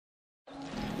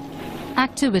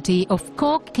activity of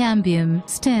Cork Cambium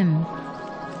stem.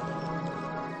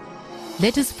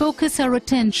 Let us focus our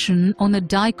attention on the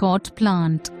dicot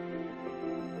plant.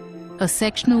 A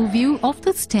sectional view of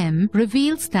the stem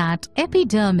reveals that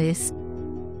epidermis,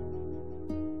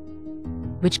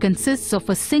 which consists of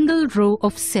a single row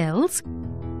of cells,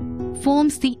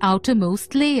 forms the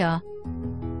outermost layer.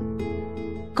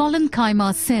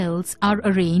 Collenchyma cells are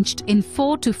arranged in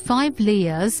 4 to 5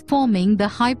 layers forming the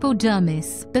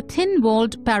hypodermis. The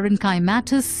thin-walled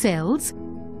parenchymatous cells,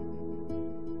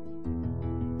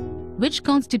 which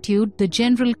constitute the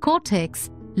general cortex,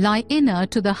 lie inner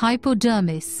to the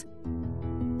hypodermis.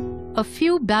 A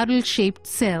few barrel-shaped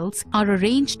cells are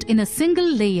arranged in a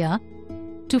single layer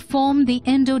to form the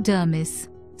endodermis.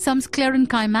 Some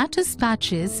sclerenchymatous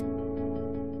patches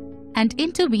and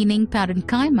intervening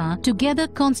parenchyma together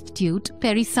constitute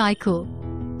pericycle,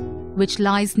 which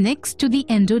lies next to the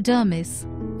endodermis.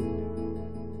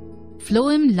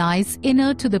 Phloem lies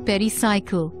inner to the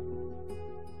pericycle.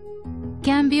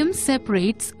 Cambium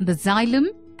separates the xylem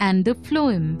and the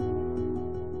phloem.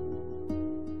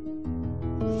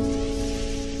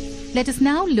 Let us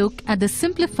now look at the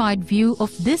simplified view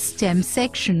of this stem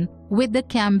section with the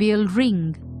cambial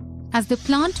ring. As the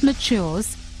plant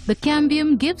matures, the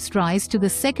cambium gives rise to the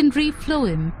secondary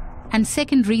phloem and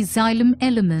secondary xylem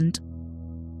element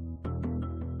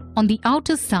on the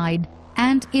outer side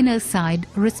and inner side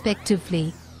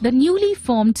respectively. The newly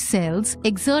formed cells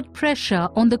exert pressure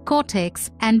on the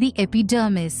cortex and the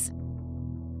epidermis.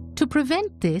 To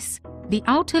prevent this, the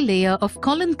outer layer of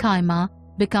collenchyma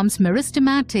becomes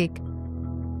meristematic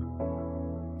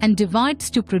and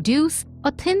divides to produce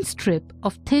a thin strip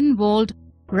of thin-walled,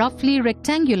 roughly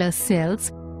rectangular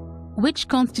cells which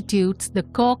constitutes the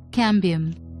Cork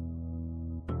cambium.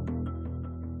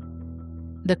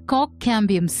 The Cork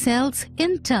cambium cells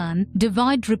in turn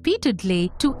divide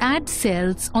repeatedly to add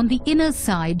cells on the inner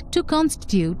side to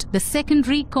constitute the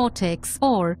secondary cortex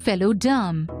or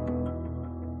phelloderm,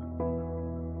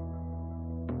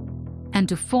 and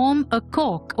to form a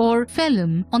cork or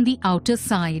phellum on the outer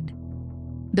side.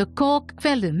 The cork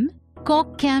phellum,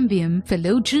 Cork cambium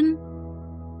phellogen,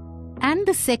 and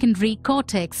the secondary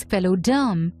cortex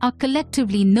phelloderm are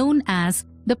collectively known as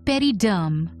the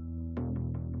periderm.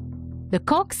 The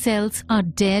cork cells are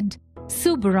dead,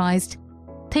 suberized,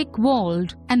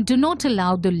 thick-walled, and do not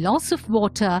allow the loss of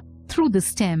water through the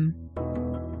stem.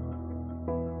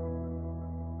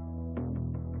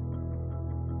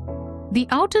 The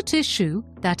outer tissue,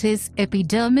 that is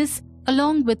epidermis,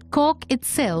 along with cork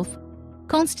itself,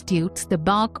 constitutes the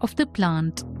bark of the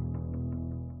plant.